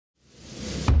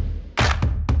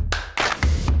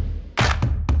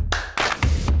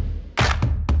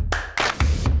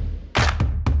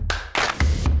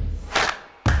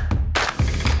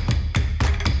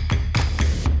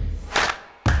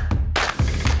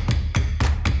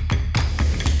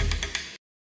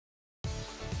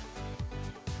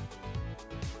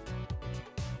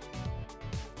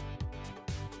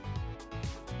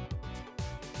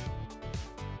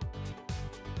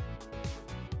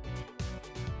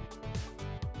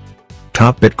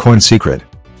top Bitcoin secret.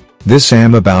 This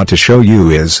I'm about to show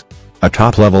you is a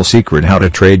top-level secret how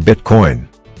to trade Bitcoin.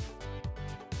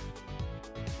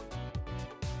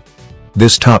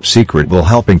 This top secret will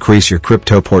help increase your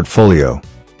crypto portfolio,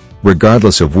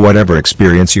 regardless of whatever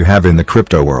experience you have in the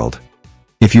crypto world.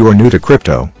 If you are new to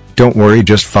crypto, don't worry,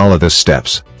 just follow the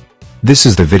steps. This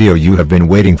is the video you have been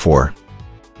waiting for.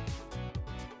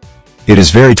 It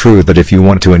is very true that if you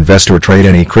want to invest or trade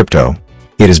any crypto,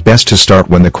 it is best to start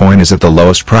when the coin is at the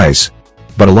lowest price.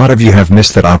 But a lot of you have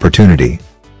missed that opportunity.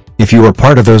 If you are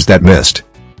part of those that missed,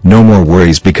 no more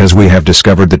worries, because we have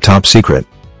discovered the top secret.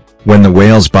 When the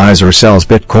whales buys or sells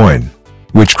Bitcoin,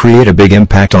 which create a big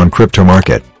impact on crypto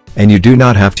market, and you do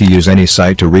not have to use any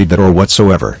site to read that or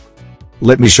whatsoever.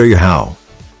 Let me show you how.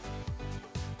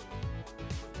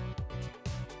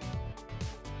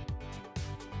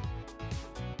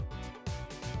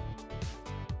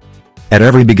 At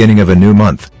every beginning of a new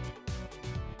month,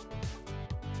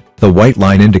 the white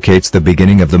line indicates the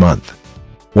beginning of the month.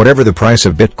 Whatever the price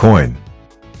of Bitcoin,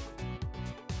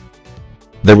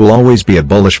 there will always be a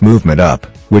bullish movement up,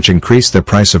 which increase the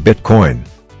price of Bitcoin.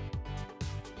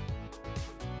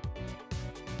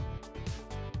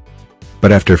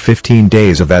 But after 15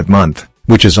 days of that month,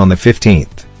 which is on the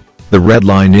 15th, the red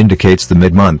line indicates the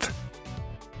mid-month.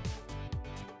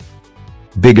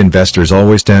 Big investors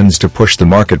always tends to push the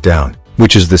market down,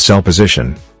 which is the sell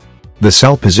position. The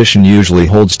sell position usually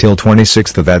holds till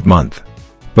 26th of that month,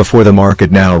 before the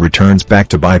market now returns back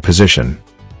to buy position.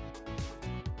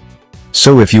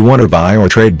 So if you want to buy or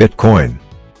trade Bitcoin,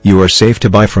 you are safe to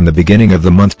buy from the beginning of the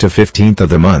month to 15th of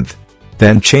the month,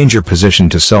 then change your position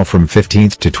to sell from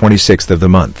 15th to 26th of the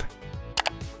month.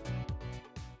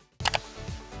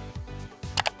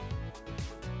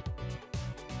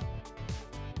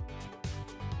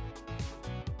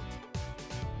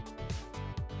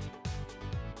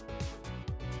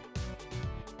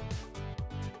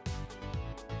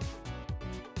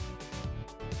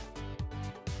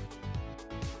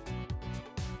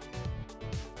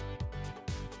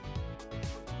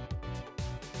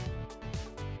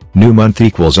 New month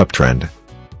equals uptrend.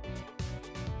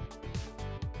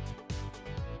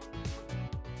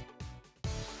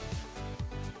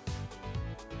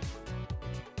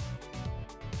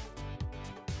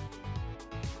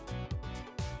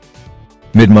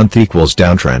 Mid-month equals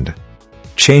downtrend.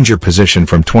 Change your position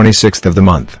from 26th of the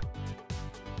month.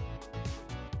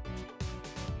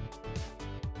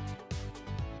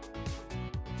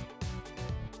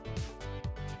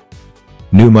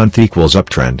 New month equals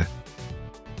uptrend.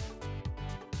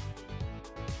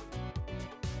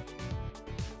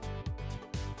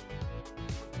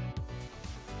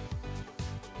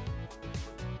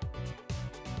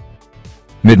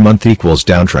 Mid-month equals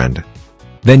downtrend.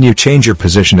 Then you change your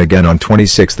position again on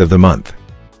 26th of the month.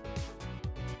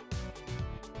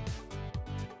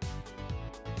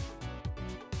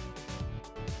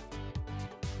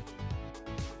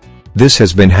 This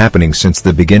has been happening since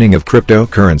the beginning of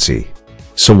cryptocurrency.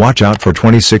 So watch out for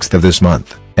 26th of this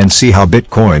month, and see how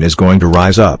Bitcoin is going to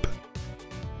rise up.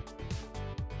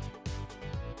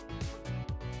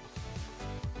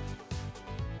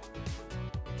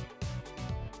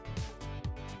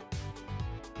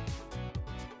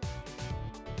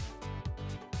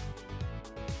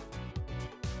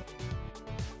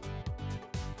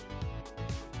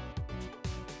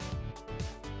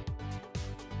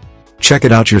 Check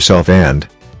it out yourself and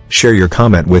share your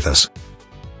comment with us.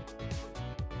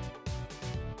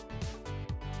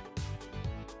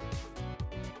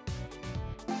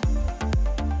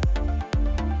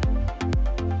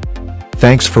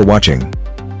 Thanks for watching.